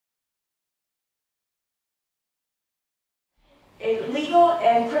a legal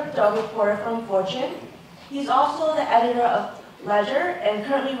and crypto reporter from Fortune. He's also the editor of Ledger and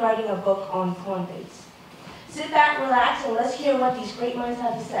currently writing a book on Coinbase. Sit back, relax, and let's hear what these great minds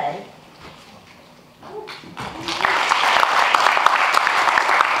have to say.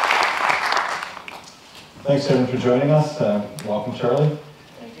 Thanks everyone for joining us. Welcome, Charlie.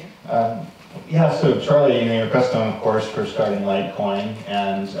 Thank you. Yeah, so Charlie, you're best known, of course, for starting Litecoin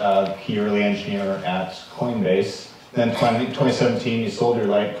and key early engineer at Coinbase. Then 2017, you sold your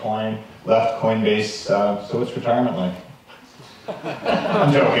Litecoin, left Coinbase. So what's retirement like?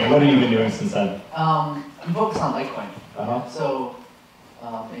 I'm joking. What have you been doing since then? I'm focused on Litecoin. Uh-huh. So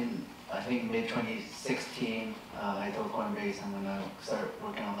in, I think, mid-2016, I told Coinbase I'm going to start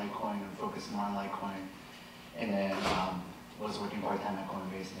working on Litecoin and focus more on Litecoin. And then was working part-time at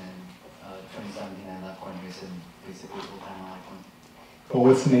Coinbase, and then 2017 I left Coinbase and basically full-time on Litecoin. Well,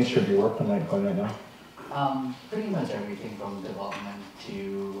 what's the nature of your work on Litecoin right now? Pretty much everything from development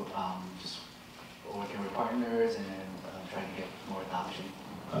to just working with partners and then trying to get more adoption.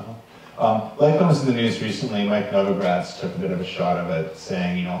 Litecoin was in the news recently. Mike Novogratz took a bit of a shot of it,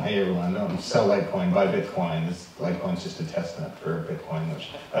 saying, you know, hey everyone, don't sell Litecoin, buy Bitcoin. Litecoin's just a testnet for Bitcoin, which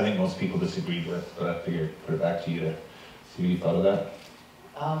I think most people disagreed with, but I figured put it back to you to see what you thought of that.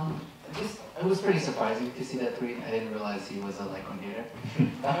 It was pretty surprising to see that tweet. I didn't realize he was a Litecoin hater.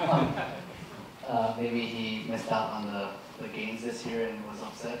 Maybe he missed out on the gains this year and was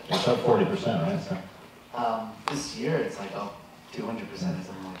upset. It's up 40%, right? So. This year it's like up 200% or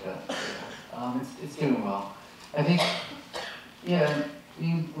something like that. It's doing well. I think, yeah,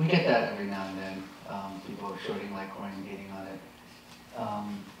 we get that every now and then. People shorting Litecoin and getting on it.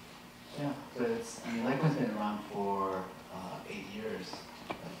 Yeah, but Litecoin's been around for 8 years.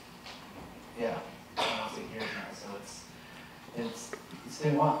 Yeah, almost 8 years now, so it's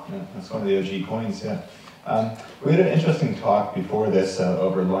doing well. Yeah, that's one of the OG coins, yeah. We had an interesting talk before this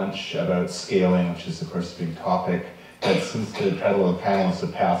over lunch about scaling, which is of course a big topic. But since the title of the panel is the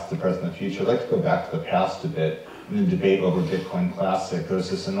past, the present, and the future, I'd like to go back to the past a bit. In the debate over Bitcoin Classic, there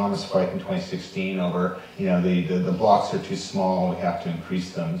was this enormous fight in 2016 over, you know, the blocks are too small, we have to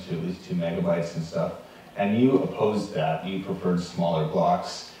increase them to at least 2 megabytes and stuff. And you opposed that, you preferred smaller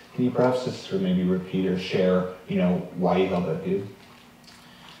blocks. Can you perhaps just sort of maybe repeat or share, you know, why you held that view?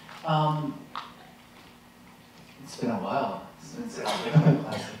 It's been a while since Bitcoin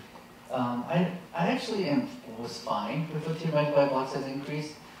Classic. I actually was fine with the 2 megabyte block size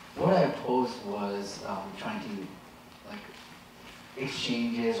increase. What I opposed was trying to, like,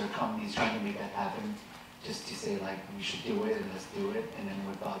 exchanges or companies trying to make that happen, just to say like we should do it and let's do it, and then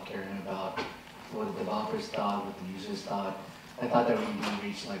without caring about what the developers thought, what the users thought. I thought that we need to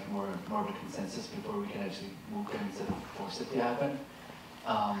reach like more of a consensus before we can actually move there instead of force it to happen.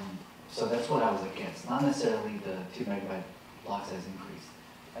 So that's what I was against, not necessarily the 2 megabyte block size increase.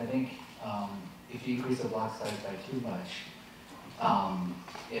 I think if you increase the block size by too much,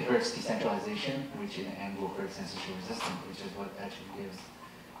 it hurts decentralization, which in the end will hurt censorship resistance, which is what actually gives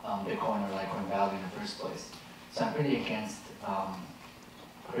Bitcoin or Litecoin value in the first place. So I'm pretty against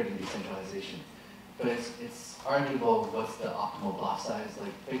hurting decentralization. But it's arguable what's the optimal block size.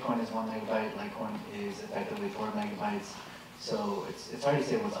 Like Bitcoin is 1 megabyte, Litecoin is effectively 4 megabytes. So it's hard to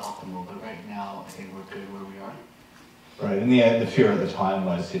say what's optimal, but right now I think we're good where we are. Right, and the fear at the time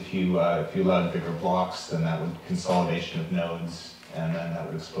was if you allowed bigger blocks, then that would consolidation of nodes, and then that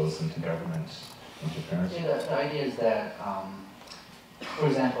would expose them to government interference. Yeah, the idea is that, for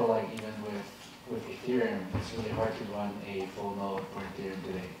example, like even with Ethereum, it's really hard to run a full node for Ethereum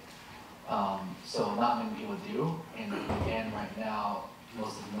today. So not many people do, and again, right now,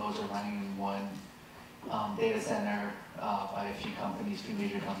 most of the nodes are running in one data center by a few companies, few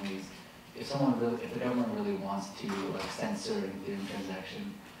major companies. If the government really wants to like censor an Ethereum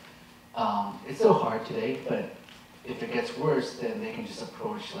transaction, it's still hard today. But if it gets worse, then they can just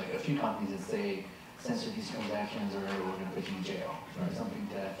approach like a few companies and say, censor these transactions, or we're going to put you in jail, or something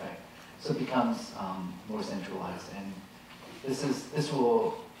to that effect. So it becomes more centralized, and this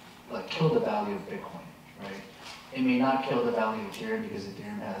will like kill the value of Bitcoin, right? It may not kill the value of Ethereum because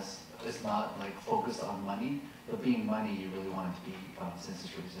Ethereum is not like focused on money, but being money, you really want it to be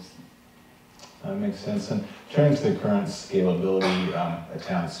censorship resistant. That makes sense. And turning to the current scalability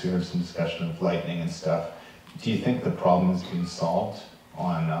attempts, we heard some discussion of Lightning and stuff. Do you think the problem is being solved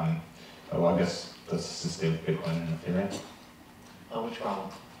on, well, I guess let's just stay with Bitcoin and Ethereum? Which problem?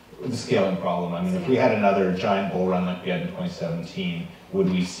 The scaling problem. I mean, if we had another giant bull run like we had in 2017, would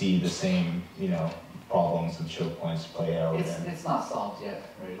we see the same, you know, problems and choke points play out? It's not solved yet,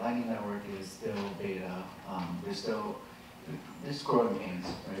 right? Lightning Network is still beta. There's growing pains,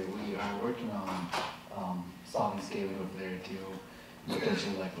 right? We are working on solving scaling with layer 2,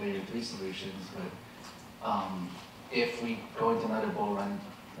 potentially like layer 3 solutions. But if we go into another bull run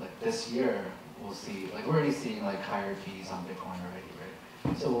like this year, we'll see, like we're already seeing like higher fees on Bitcoin already,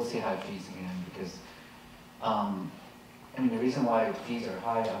 right? So we'll see high fees again because, I mean, the reason why fees are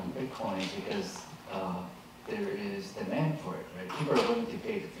high on Bitcoin is because there is demand for it, right? People are willing to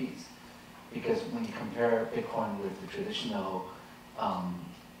pay the fees. Because when you compare Bitcoin with the traditional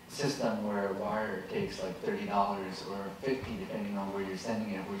system where a wire takes like $30 or $50 depending on where you're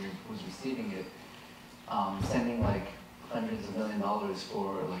sending it, who's receiving it, sending like hundreds of $1,000,000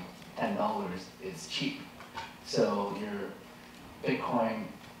 for like $10 is cheap. So your Bitcoin,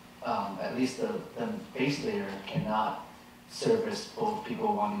 at least the base layer, cannot service both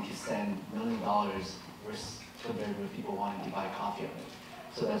people wanting to send $1,000,000 versus compared with people wanting to buy coffee on it.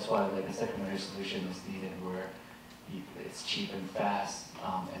 So that's why like a secondary solution is needed where it's cheap and fast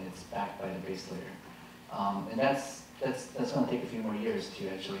and it's backed by the base layer. And that's going to take a few more years to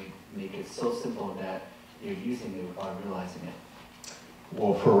actually make it so simple that you're using it without realizing it.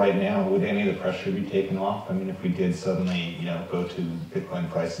 Well, for right now, would any of the pressure be taken off? I mean, if we did suddenly, go to Bitcoin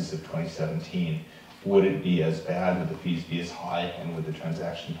prices of 2017, would it be as bad? Would the fees be as high? And would the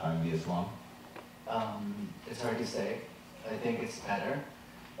transaction time be as long? It's hard to say. I think it's better.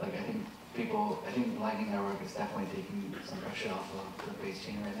 Like, I think the Lightning Network is definitely taking some pressure off of the base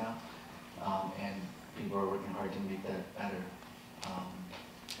chain right now. And people are working hard to make that better.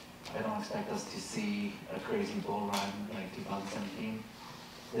 I don't expect us to see a crazy bull run like 2017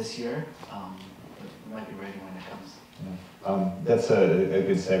 this year, but we might be ready when it comes. Yeah. That's a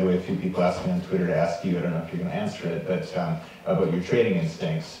good segue. A few people asked me on Twitter to ask you, I don't know if you're going to answer it, but about your trading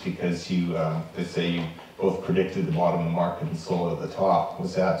instincts, because they say you both predicted the bottom of the market and sold at the top.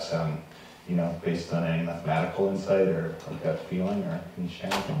 Was that, based on any mathematical insight or gut feeling, or can you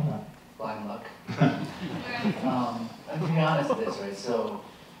share anything on that? Blind luck. To be honest with this, right? So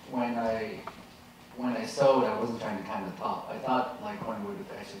when I sold, I wasn't trying to time the top. I thought Litecoin would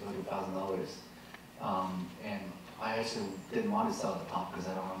actually go to $1,000, and I actually didn't want to sell at the top because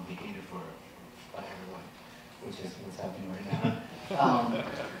I don't want to be hated for by everyone, which is what's happening right now.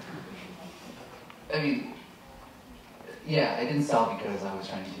 I mean, yeah, I didn't sell because I was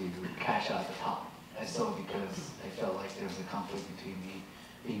trying to cash out at the top. I sold because I felt like there was a conflict between me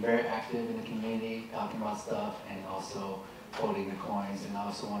being very active in the community, talking about stuff, and also holding the coins, and I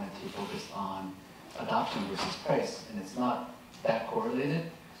also wanted to focus on adoption versus price, and it's not that correlated.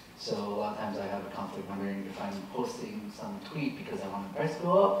 So a lot of times I have a conflict wondering if I'm posting some tweet because I want the price to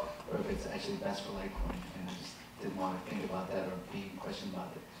go up, or if it's actually best for Litecoin, and I just didn't want to think about that or be in question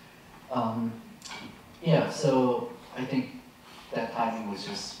about it. Yeah, so I think that timing was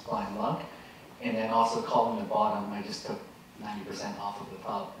just blind luck, and then also calling the bottom, I just took 90% off of the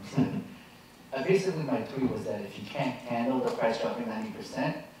top and said, basically my tweet was that if you can't handle the price dropping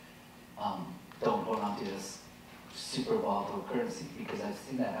 90%, don't hold on to this super volatile currency, because I've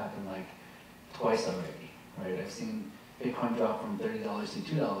seen that happen like twice already, right? I've seen Bitcoin drop from $30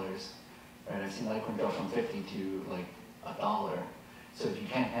 to $2, right? I've seen Litecoin drop from 50 to like $1. So if you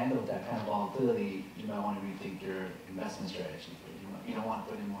can't handle that kind of volatility, you might want to rethink your investment strategy. You don't want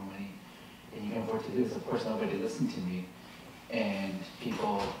to put in more money than you can afford to lose. Of course, nobody listened to me, and the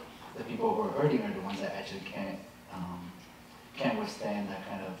people who are hurting are the ones that actually can't withstand that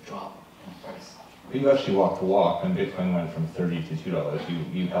kind of drop in price. You actually walked the walk, and Bitcoin went from $30 to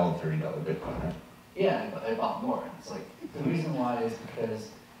 $2. You held $30 Bitcoin, right? Yeah, I bought more. It's like the reason why is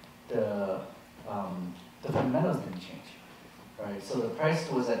because the fundamentals didn't change, right? So the price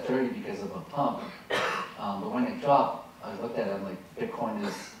was at 30 because of a pump, but when it dropped, I looked at it, I'm like, Bitcoin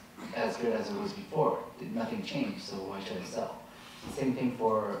is as good as it was before. Nothing changed, so why should I sell? The same thing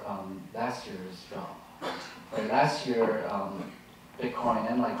for last year's drop. Right, last year,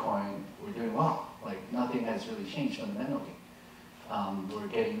 Bitcoin and Litecoin were doing well. Like, nothing has really changed fundamentally. We're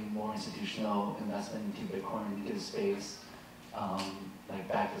getting more institutional investment into Bitcoin, into the space. Like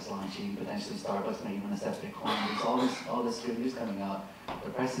Back is launching, potentially Starbucks may even accept Bitcoin. There's all this good news coming out. The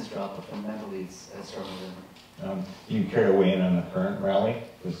prices drop, but fundamentally it's stronger than. Do you care to weigh in on the current rally?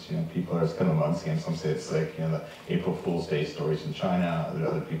 Because people are, it's kind of a mug's game. Some say it's like the April Fool's Day stories in China.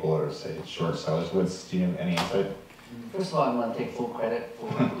 Other people are say it's short sellers. Do you have any insight? First of all, I'm going to take full credit for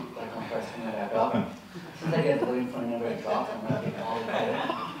Litecoin price coming back up. Since I get the blame for whenever it drops, I'm going to take all the credit.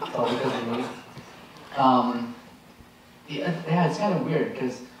 It's all because of me. Yeah, it's kind of weird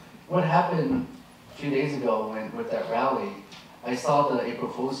because what happened a few days ago with that rally, I saw the April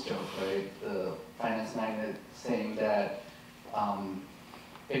Fool's joke, right? The finance magnate saying that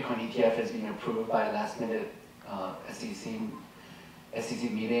Bitcoin ETF is being approved by a last minute SEC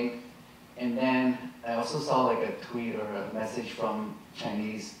meeting, And then I also saw like a tweet or a message from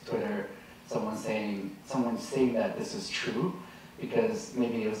Chinese Twitter, someone saying that this is true because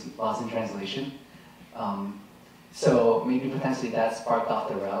maybe it was lost in translation. So maybe potentially that sparked off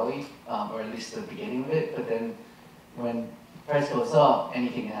the rally, or at least the beginning of it. But then when price goes up,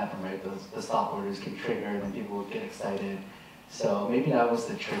 anything can happen, right? The stop orders can trigger, and then people would get excited. So maybe that was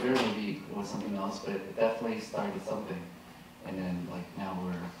the trigger. Maybe it was something else, but it definitely started something. And then like now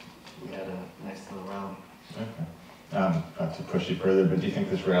we had a nice little rally. Okay. Not to push you further, but do you think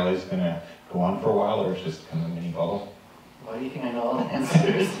this rally is going to go on for a while, or is just kind of a mini bubble? Why do you think I know all the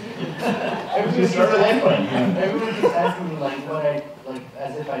answers? Everyone keeps asking me like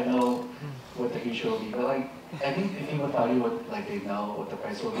as if I know what the future will be. But like I think if people tell you what they know what the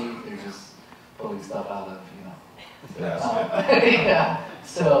price will be, they're just pulling stuff out of yeah.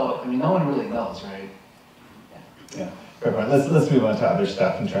 So I mean, no one really knows, right? Yeah. Fair point. Let's move on to other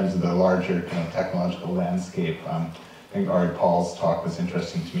stuff in terms of the larger kind of technological landscape. I think Ari Paul's talk was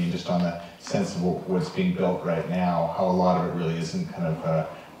interesting to me, just on the sense of what's being built right now, how a lot of it really isn't kind of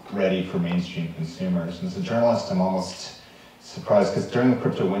ready for mainstream consumers. And as a journalist, I'm almost surprised, because during the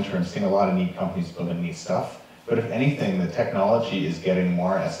crypto winter, I'm seeing a lot of neat companies building neat stuff. But if anything, the technology is getting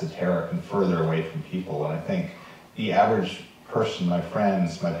more esoteric and further away from people. And I think the average person, my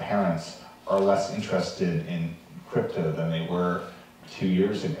friends, my parents, are less interested in crypto than they were 2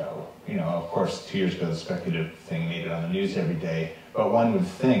 years ago. Of course, 2 years ago, the speculative thing made it on the news every day, but one would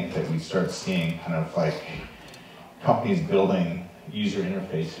think that we'd start seeing kind of like companies building user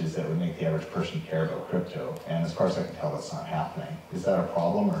interfaces that would make the average person care about crypto. And as far as I can tell, that's not happening. Is that a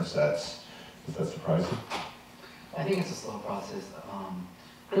problem, or does that surprise you? I think it's a slow process.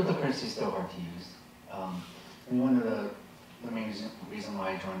 Cryptocurrency is still hard to use. And one of the main reason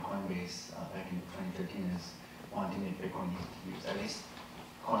why I joined Coinbase back in 2013 is wanting to make Bitcoin easy to use. At least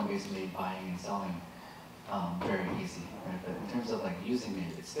Coinbase made buying and selling very easy, right? But in terms of like using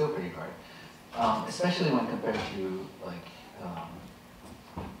it, it's still pretty hard, especially when compared to like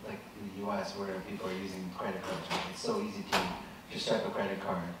in the U.S. where people are using credit cards. Right? It's so easy to just swipe a credit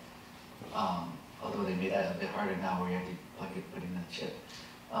card. Although they made that a bit harder now, where you have to put in a chip.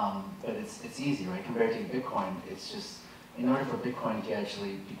 But it's easy, right? Compared to Bitcoin, it's just in order for Bitcoin to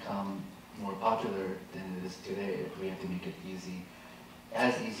actually become more popular than it is today, we have to make it easy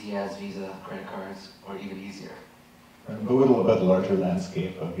as Visa credit cards, or even easier. But what about the larger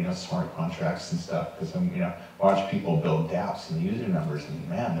landscape of smart contracts and stuff? Because watch people build dApps and the user numbers, and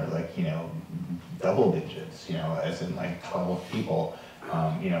man, they're like double digits, as in like 12 people.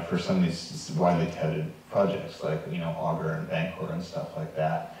 For some of these widely touted projects like Augur and Bancor and stuff like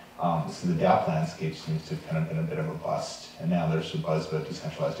that. So the dApp landscape seems to have kind of been a bit of a bust, and now there's a buzz about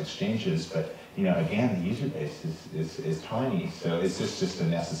decentralized exchanges. But again, the user base is tiny, so it's just a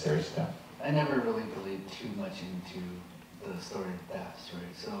necessary step. I never really believed too much into the story of dApps,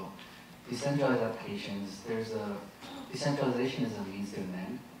 right? So decentralized applications, decentralization is a means to an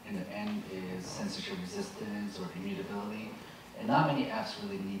end, and the end is censorship resistance or immutability, and not many apps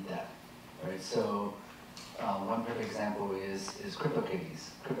really need that, right? So one perfect example is CryptoKitties.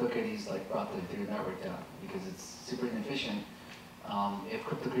 CryptoKitties brought the Ethereum network down because it's super inefficient. If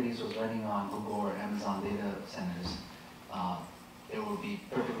CryptoKitties was running on Google or Amazon data centers, it would be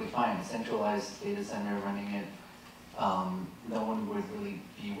perfectly fine. A centralized data center running it, no one would really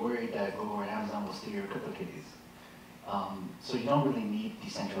be worried that Google or Amazon will steal your CryptoKitties. So you don't really need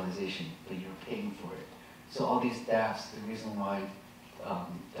decentralization, but you're paying for it. So all these dApps, the reason why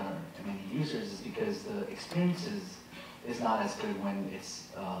there are many users is because the experience is not as good when it's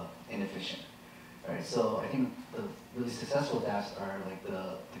inefficient. Right? So I think the really successful dApps are like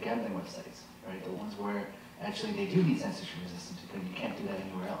the gambling websites, right? The ones where actually they do need censorship resistance because you can't do that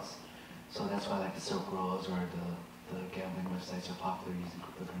anywhere else. So that's why like the Silk Roads or the gambling websites are popular using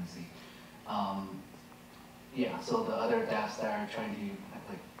cryptocurrency. Yeah, so the other dApps that are trying to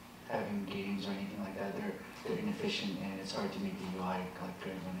having games or anything like that, they're inefficient, and it's hard to make the UI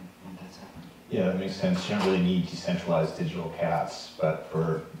good when that's happening. Yeah, that makes sense. You don't really need decentralized digital cats, but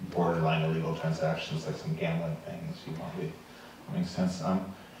for borderline illegal transactions like some gambling things, you want to. That makes sense.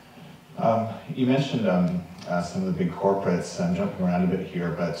 You mentioned some of the big corporates. I'm jumping around a bit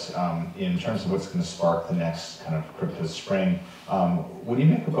here, but in terms of what's going to spark the next kind of crypto spring, what do you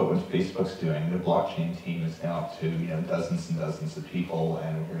make about what Facebook's doing? The blockchain team is now up to dozens and dozens of people,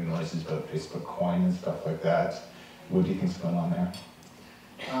 and we're hearing noises about Facebook Coin and stuff like that. What do you think's going on there?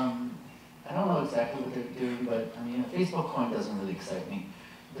 I don't know exactly what they're doing, but I mean, Facebook Coin doesn't really excite me.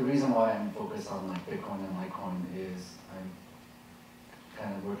 The reason why I'm focused on Bitcoin and Litecoin is I'm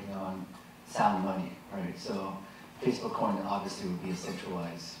kind of working on sound money, right? So Facebook Coin obviously would be a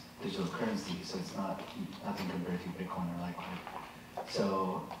centralized digital currency, so it's nothing compared to Bitcoin or Litecoin.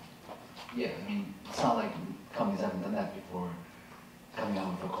 So yeah, I mean, it's not like companies haven't done that before, coming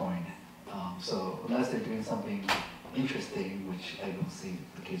out with a coin. So unless they're doing something interesting, which I don't see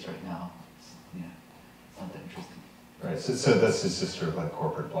the case right now, it's not that interesting. Right, so this is just sort of like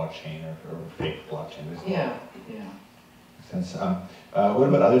corporate blockchain or fake blockchain. Yeah. Makes sense. What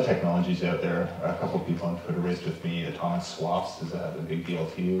about other technologies out there? A couple of people on Twitter raised with me atomic swaps. Is that a big deal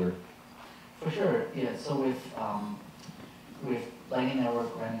to you? Or? For sure, yeah. So with Lightning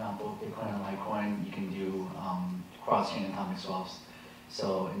Network running on both Bitcoin and Litecoin, you can do cross-chain atomic swaps.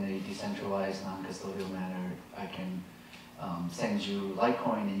 So in a decentralized, non-custodial manner, I can send you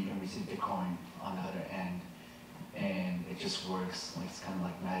Litecoin and you can receive Bitcoin on the other end. And it just works, like it's kind of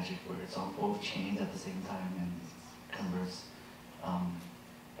like magic, where it's on both chains at the same time and converts. I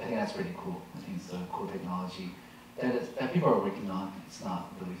think that's pretty cool. I think it's a cool technology that people are working on. It's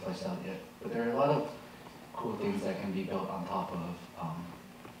not really fleshed out yet, but there are a lot of cool things that can be built on top of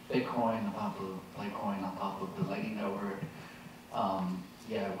Bitcoin, on top of Litecoin, on top of the Lightning Network.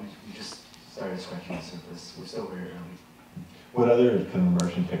 Yeah, we just started scratching the surface. We're still very early. What other kind of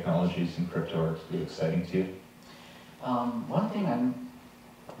emerging technologies in crypto are exciting to you? One thing I'm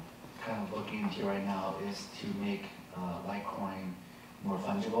kind of looking into right now is to make Litecoin more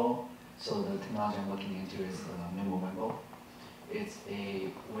fungible. So the technology I'm looking into is Mimblewimble. It's a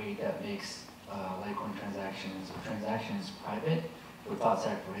way that makes Litecoin transactions private without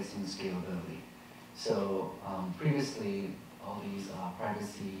sacrificing scalability. So previously, all these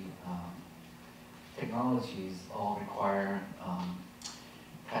privacy technologies all require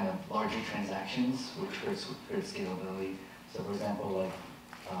kind of larger transactions, which hurts scalability. So for example, like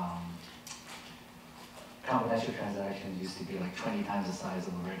confidential transactions used to be like 20 times the size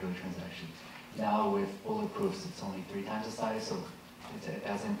of a regular transaction. Now with bulletproofs, it's only 3 times the size, so it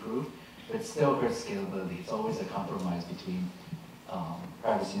has improved, but it still hurts scalability. It's always a compromise between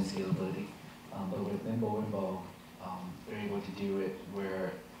privacy and scalability. But with Mimblewimble, they're able to do it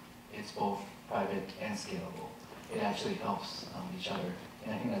where it's both private and scalable. It actually helps each other,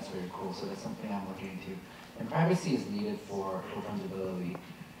 and I think that's very cool. So that's something I'm looking into. And privacy is needed for fungibility.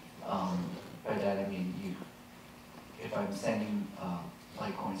 By that I mean, if I'm sending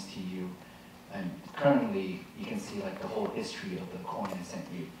Litecoins to you, and currently you can see like the whole history of the coin I sent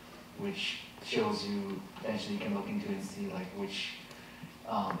you, which shows you, eventually you can look into it and see like which,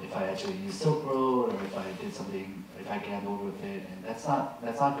 if I actually used Silk Road, or if I did something, if I gambled with it, and that's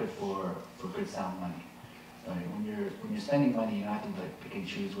not good for good sound money. Right? When you're spending money, you don't have to like pick and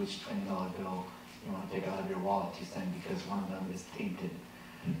choose which $20 bill you want to take out of your wallet to send because one of them is tainted.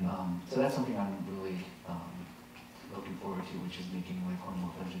 Mm-hmm. So that's something I'm really looking forward to, which is making Litecoin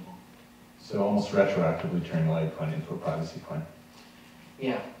more fungible. So almost retroactively turning Litecoin into a privacy coin.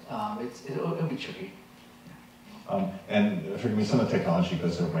 Yeah, it'll be tricky. And forgive me, some of the technology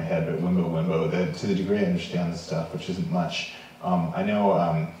goes over my head, but Wimbo, to the degree I understand this stuff, which isn't much, I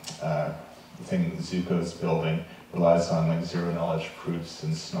know the thing Zuko's building relies on like zero-knowledge proofs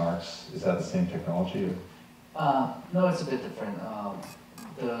and snarks. Is that the same technology? Or? No, it's a bit different.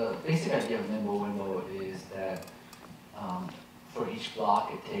 The basic idea of Mimblewimble is that for each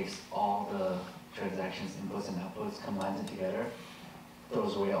block, it takes all the transactions, inputs and outputs, combines it together,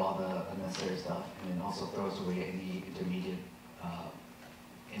 throws away all the unnecessary stuff, and then also throws away any intermediate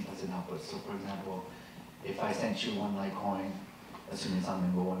inputs and outputs. So for example, if I sent you one Litecoin, assuming it's on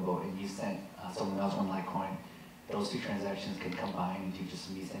Mimblewimble, and you sent someone else one Litecoin, those two transactions can combine into just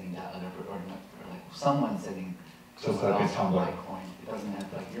me sending that other, or like someone sending someone else one Litecoin. It doesn't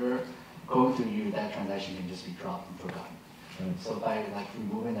have, like, you're going through you, that transaction can just be dropped and forgotten. Right. So by like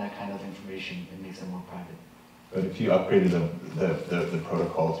removing that kind of information, it makes it more private. But if you upgraded the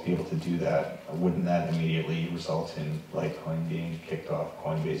protocol to be able to do that, wouldn't that immediately result in Litecoin being kicked off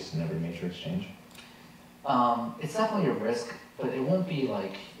Coinbase in every major exchange? It's definitely a risk, but it won't be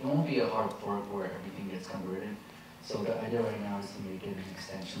a hard fork where everything gets converted. So the idea right now is to make it an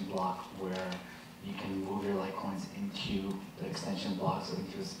extension block where you can move your Litecoins into the extension block, so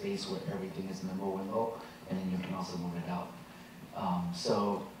into a space where everything is Mimblewimble, and then you can also move it out.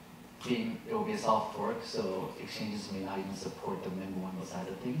 So it will be a soft fork, so exchanges may not even support the Mimblewimble side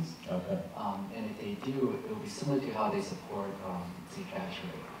of things. Okay. And if they do, it will be similar to how they support Zcash,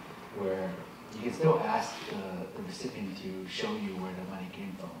 right? Where you can still ask the recipient to show you where the money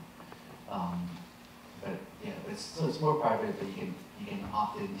came from. But yeah, it's more private, but you can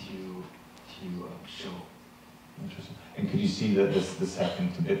opt into show. Interesting. And could you see that this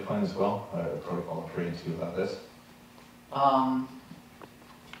happening to Bitcoin as well? A protocol upgrade to allow this?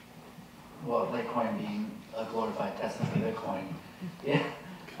 Well, Litecoin being a glorified Tesla for Bitcoin, yeah.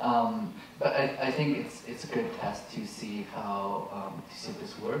 But I think it's a good test to see how if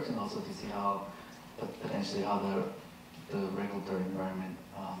this works, and also to see how potentially how the regulatory environment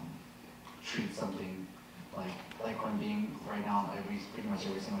treats something like Litecoin being right now on pretty much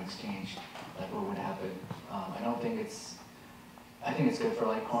every single exchange. Like what would happen? I think it's good for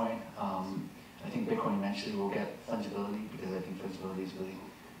Litecoin. I think Bitcoin eventually will get fungibility, because I think fungibility is really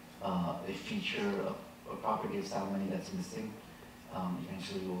a feature of a property of sound money that's missing.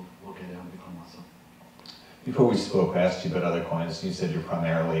 Eventually we'll get it on Bitcoin also. Before we spoke, I asked you about other coins. You said you're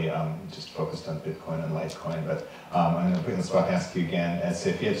primarily just focused on Bitcoin and Litecoin, but I'm going to put you on the spot and ask you again. As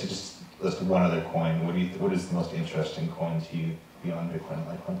if you had to just list one other coin, what is the most interesting coin to you beyond Bitcoin and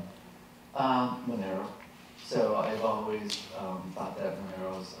Litecoin? Monero. So I've always thought that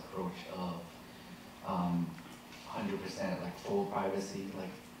Monero's approach of 100% like full privacy,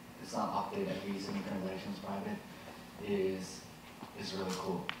 like it's not opted every single transaction is private, is really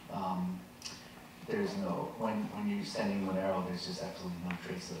cool. There's no, when you're sending Monero, there's just absolutely no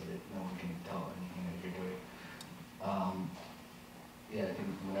trace of it. No one can tell anything that you're doing. Yeah, I think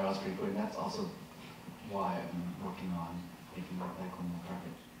Monero's pretty good, and that's also why I'm working on making Litecoin more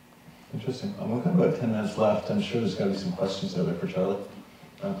private. Interesting. We've got about 10 minutes left. I'm sure there's got to be some questions out there for Charlie.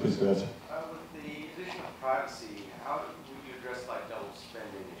 Please go ahead, sir. With the addition of privacy, how would you address like double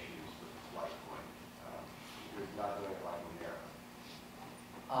spending issues with Litecoin? You're not doing it like Monero.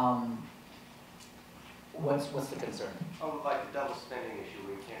 What's the concern? Oh, like the double spending issue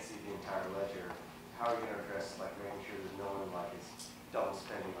where you can't see the entire ledger. How are you going to address like making sure there's no one like is double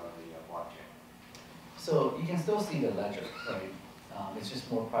spending on the blockchain? So you can still see the ledger, right? It's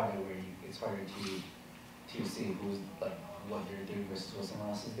just more private, where it's harder to see who's like what you're doing versus what someone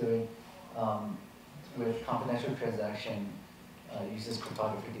else is doing. With confidential transaction, it uses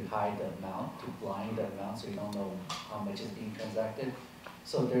cryptography to hide the amount, to blind the amount, so you don't know how much is being transacted.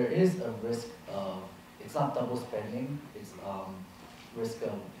 So there is a risk of, it's not double spending, it's risk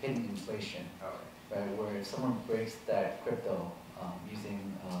of hidden inflation, right? Where if someone breaks that crypto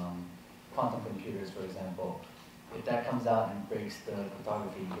using quantum computers, for example, if that comes out and breaks the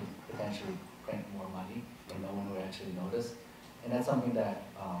cryptography, you could potentially print more money and no one would actually notice. And that's something that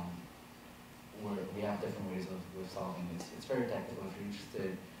we have different ways of solving. It's very technical. If you're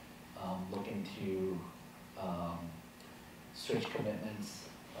interested, look into switch commitments,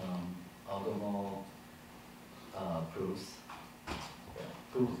 algorithm proofs.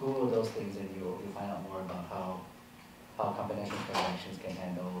 Google those things and you'll find out more about how combination transactions can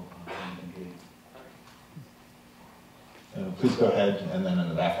handle quantum computing. Please go ahead, and then in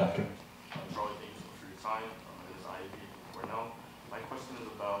the back after. Charlie, thank you for your time. It is Ivy right now. My question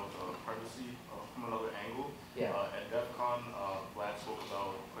is about privacy from another angle. Yeah. At DEF CON, Vlad spoke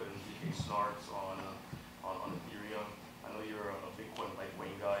about putting ZK snarks on Ethereum. I know you're a Bitcoin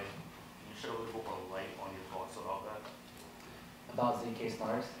Litecoin guy. Can you shed a little bit more light on your thoughts about that? About ZK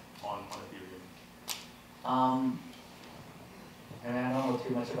snarks? On Ethereum. And I don't know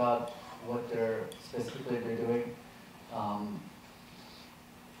too much about what specifically they're doing.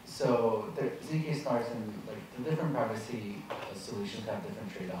 So ZK snarks and like the different privacy solutions have different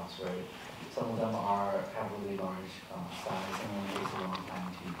trade-offs, right? Some of them have really large size and only takes a long time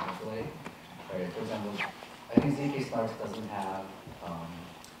to calculate, right? For example, I think ZK snarks doesn't have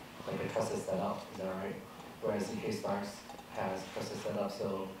like a trusted setup, is that right? Whereas ZK snarks has trusted setup,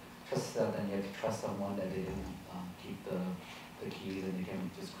 so trusted setup, then you have to trust someone that they didn't keep the keys and they can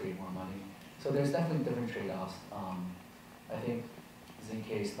just create more money. So there's definitely different trade-offs. I think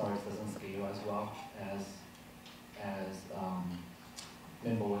ZK snarks doesn't scale as well as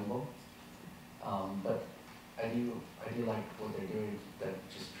Mimblewimble, but I do like what they're doing. That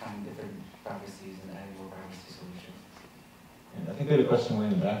just trying different privacies and adding more privacy solutions. And I think we had a question way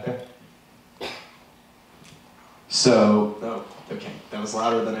in the back there. So, okay, that was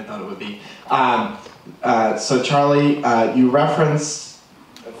louder than I thought it would be. So Charlie, you referenced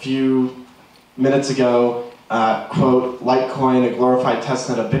a few minutes ago, quote, Litecoin, a glorified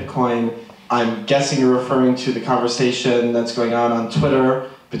testnet of Bitcoin. I'm guessing you're referring to the conversation that's going on Twitter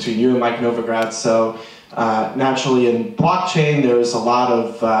between you and Mike Novogratz. So naturally in blockchain, there's a lot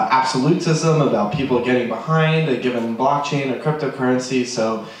of absolutism about people getting behind a given blockchain or cryptocurrency.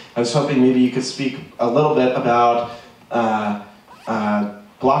 So I was hoping maybe you could speak a little bit about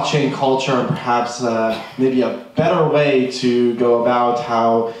blockchain culture and perhaps maybe a better way to go about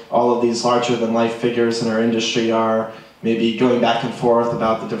how all of these larger-than-life figures in our industry are maybe going back and forth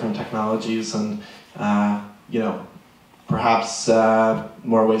about the different technologies and, you know, perhaps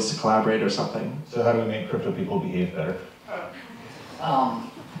more ways to collaborate or something. So how do we make crypto people behave better?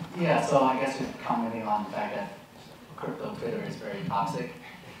 Yeah, so I guess just commenting on the fact that crypto Twitter is very toxic.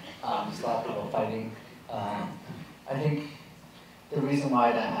 Just a lot of people fighting. I think the reason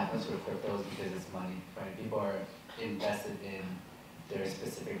why that happens with crypto is because it's money, right? People are invested in their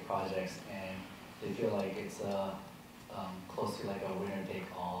specific projects and they feel like it's close to like a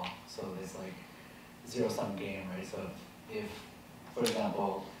winner-take-all. So it's like zero-sum game, right? So if, for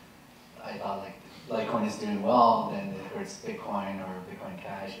example, I thought like Litecoin is doing well, then it hurts Bitcoin or Bitcoin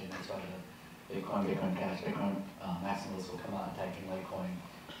Cash, and that's why the Bitcoin Cash, Bitcoin maximalists will come out attacking Litecoin,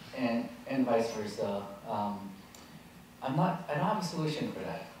 and vice versa. I don't have a solution for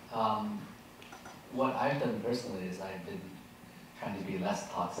that. What I've done personally is I've been trying to be less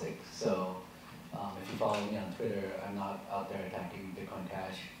toxic. So if you follow me on Twitter, I'm not out there attacking Bitcoin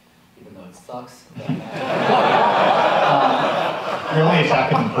Cash, even though it sucks. But, You're only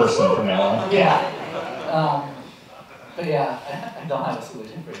attacking in person from now on. Yeah. But yeah, I don't have a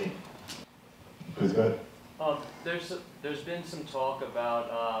solution for you. Please go ahead. There's been some talk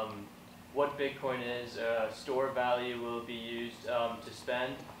about what Bitcoin is, store value will be used to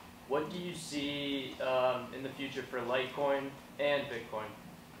spend. What do you see in the future for Litecoin and Bitcoin?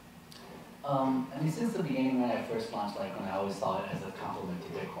 I mean, since the beginning when I first launched Litecoin, I always saw it as a complement to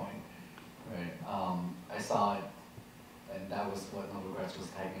Bitcoin, right? I saw it, and that was what No Regrets was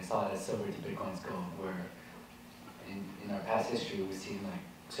tagging. I saw it as silver to Bitcoin's gold, where in our past history, we've seen like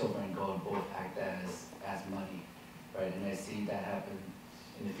silver and gold both act as money, right? And I see that happen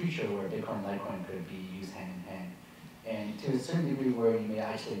in the future where Bitcoin and Litecoin could be used hand in hand. And to a certain degree where you may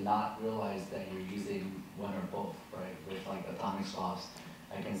actually not realize that you're using one or both, right? With like atomic swaps,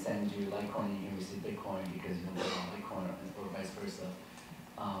 I can send you Litecoin and you can receive Bitcoin because you don't get on Litecoin or vice versa.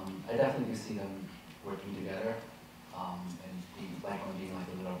 I definitely do see them working together and Litecoin being like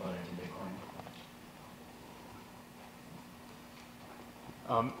a little brother to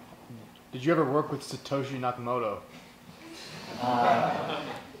Bitcoin. Did you ever work with Satoshi Nakamoto?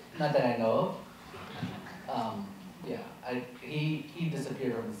 Not that I know of. Yeah, he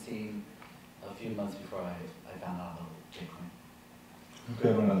disappeared from the scene a few months before I found out about Bitcoin. Okay,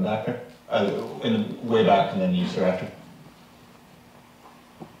 everyone in the back there? Way back, and then you, sir, after.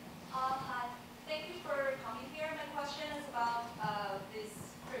 Hi. Thank you for coming here. My question is about this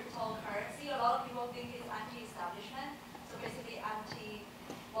cryptocurrency. A lot of people think it's anti-establishment, so basically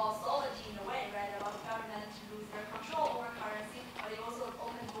anti-solidity in a way, right? A lot of governments lose their control over currency, but it also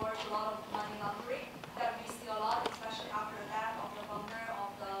opens doors to a lot of money laundering that we see a lot, especially after the death of the founder of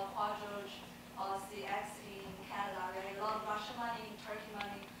the Quadroge CX in Canada, right? A lot of Russian money, Turkey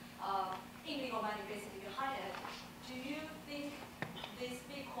money, illegal money basically behind it. Do you think this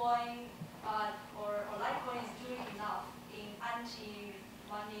Bitcoin or Litecoin is doing enough in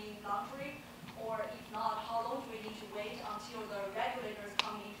anti-money laundering? Or if not, how long do we need to wait until the regulators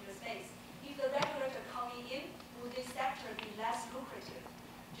come into the space? If the regulator coming in, would this sector be less lucrative?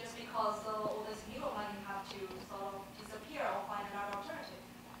 Just because all this illegal money have to sort of disappear or find another alternative?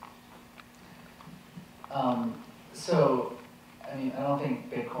 So, I mean, I don't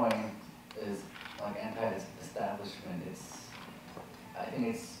think Bitcoin is like anti-establishment. I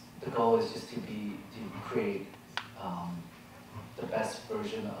think the goal is just to create the best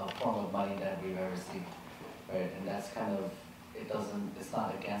version of form of money that we've ever seen, right? And that's kind of, it's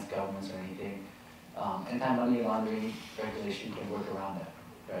not against governments or anything. Anti-money laundering regulation can work around that,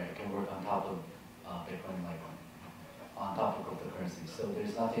 right? It can work on top of Bitcoin and Litecoin, on top of cryptocurrency. So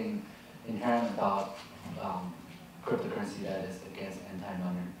there's nothing inherent about cryptocurrency that is against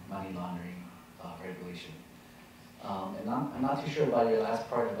anti-money laundering regulation. And I'm not too sure about your last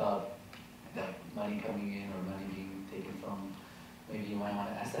part about like money coming in or money being taken from. Maybe you might want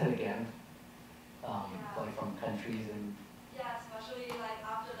to ask that again, like from countries and. Yeah, especially like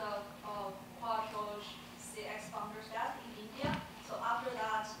after the Quadroge CX founder's death in India. So after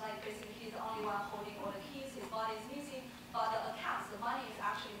that, like basically he's the only one holding all the keys. His body is missing, but the accounts, the money is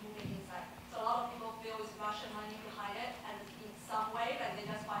actually moving inside. So a lot of people feel it's Russian money behind it, and in some way, like they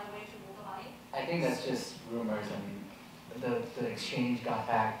just find a way to move the money. I think that's just rumors. I mean, the exchange got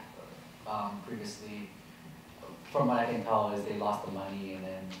hacked previously. From what I can tell, is they lost the money and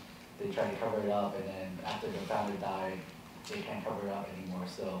then they tried to cover it up, and then after the founder died, they can't cover it up anymore.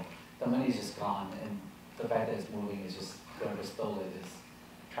 So the money is just gone, and the fact that it's moving is just whoever stole it is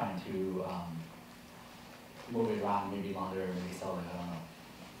trying to move it around, maybe launder or maybe sell it.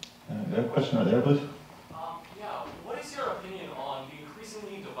 I don't know. A question right there, please. Yeah, what is your opinion on the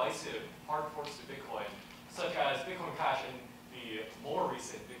increasingly divisive hard forks to Bitcoin, such as Bitcoin Cash and the more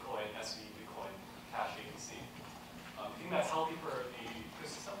recent Bitcoin SV, Bitcoin Cash APC? Do you think that's healthy for the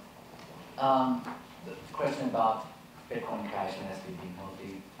ecosystem? The question about Bitcoin Cash and SV being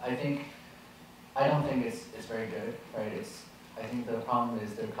healthy, I don't think it's very good, right? I think the problem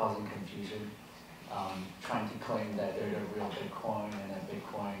is they're causing confusion, trying to claim that they're the real Bitcoin and that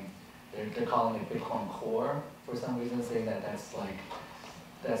Bitcoin, they're calling it Bitcoin Core for some reason, saying that that's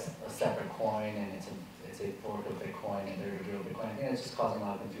a separate coin and it's a fork of Bitcoin and they're the real Bitcoin. I think it's just causing a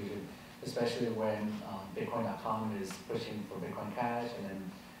lot of confusion, especially when Bitcoin.com is pushing for Bitcoin Cash, and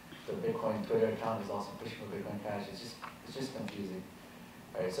then the Bitcoin Twitter account is also pushing for Bitcoin Cash. It's just confusing.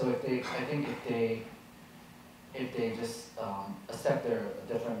 Right, so if they just accept their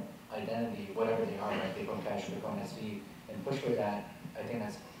different identity, whatever they are, right, Bitcoin Cash or Bitcoin SV, and push for that, I think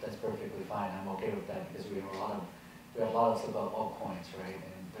that's perfectly fine. I'm okay with that because we have a lot of stuff about altcoins, right,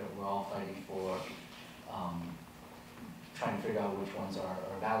 and we're all fighting for trying to figure out which ones are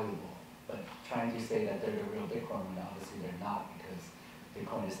valuable. But trying to say that they're the real Bitcoin, when obviously they're not, because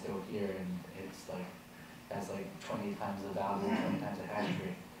Bitcoin is still here and it's has 20 times the value, 20 times the hash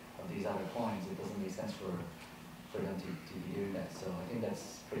rate of these other coins. It doesn't make sense for them to be doing that. So I think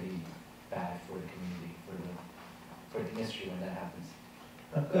that's pretty bad for the community, for the industry when that happens.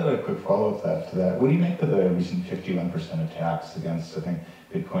 I've got a quick follow-up to that. What do you make of the recent 51% attacks against, I think,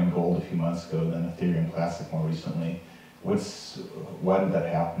 Bitcoin Gold a few months ago, then Ethereum Classic more recently? Why did that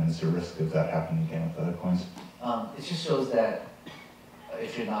happen? Is there a risk of that happening again with other coins? It just shows that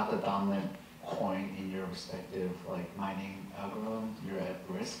if you're not the dominant coin in your respective mining algorithm, you're at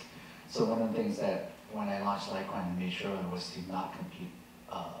risk. So one of the things that when I launched Litecoin, I made sure was to not compete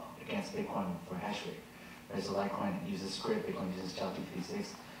against Bitcoin for hash rate. Right? So Litecoin uses script, Bitcoin uses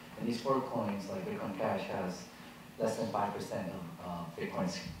SHA-256, and these 4 coins like Bitcoin Cash has less than 5% of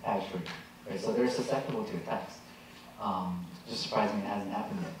Bitcoin's hash rate. Right? So they're susceptible to attacks. Just surprisingly, it hasn't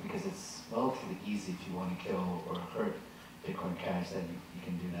happened yet because it's relatively easy if you want to kill or hurt Bitcoin Cash, then you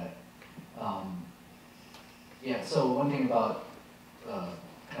can do that. Yeah, so one thing about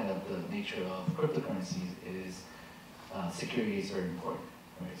kind of the nature of cryptocurrencies is security is very important.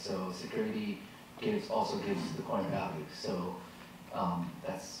 Right? So security also gives the coin value. So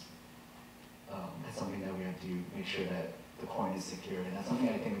that's something that we have to make sure that the coin is secure, and that's something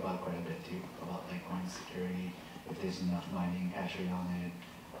I think about quite a bit too, about coin security. If there's enough mining hash rate on it,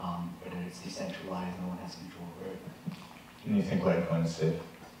 whether it's decentralized, no one has control over it. And you think Litecoin is safe?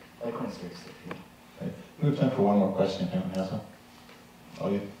 Litecoin is very safe, yeah. Right. We have time for one more question if anyone has one. Oh,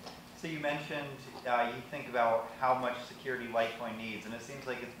 yeah. So you mentioned you think about how much security Litecoin needs, and it seems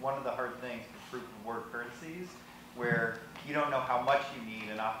like it's one of the hard things for proof of work currencies, where you don't know how much you need,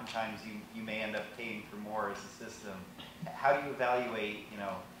 and oftentimes you may end up paying for more as a system. How do you evaluate,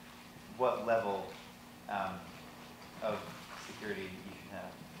 what level of security you should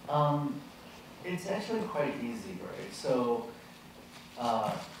have? It's actually quite easy, right? So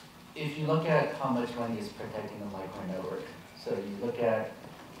if you look at how much money is protecting the Litecoin network, so you look at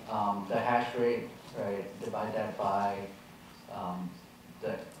the hash rate, right? Divide that by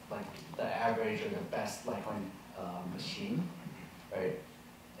the average or the best Litecoin machine, right?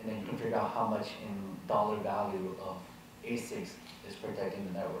 And then you can figure out how much in dollar value of ASICs is protecting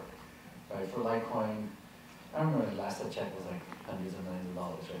the network, right? For Litecoin, I don't remember the last I checked was hundreds of millions of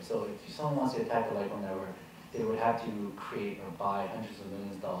dollars, right? So if someone wants to attack the Litecoin network, they would have to create or buy hundreds of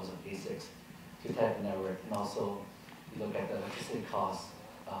millions of dollars of ASICs to attack the network. And also, you look at the electricity costs,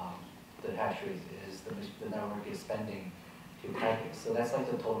 the hash rate is the network is spending to attack it. So that's the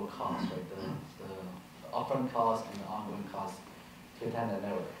total cost, right? The upfront cost and the ongoing cost to attack the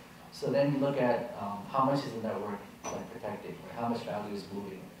network. So then you look at how much is the network protected, right? How much value is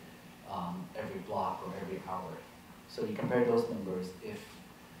moving every block or every hour. So you compare those numbers.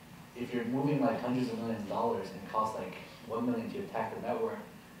 If you're moving hundreds of millions of dollars and it costs $1 million to attack the network,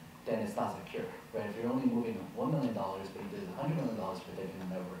 then it's not secure, right? If you're only moving $1 million, but there's $100 million protecting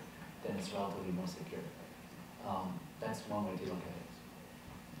the network, then it's relatively more secure. That's one way to look at it.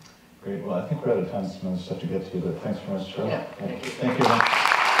 Great. Well, I think we're out of time. Some other stuff to get to, but thanks very much, Charlie. Yeah, thank you. Thank you.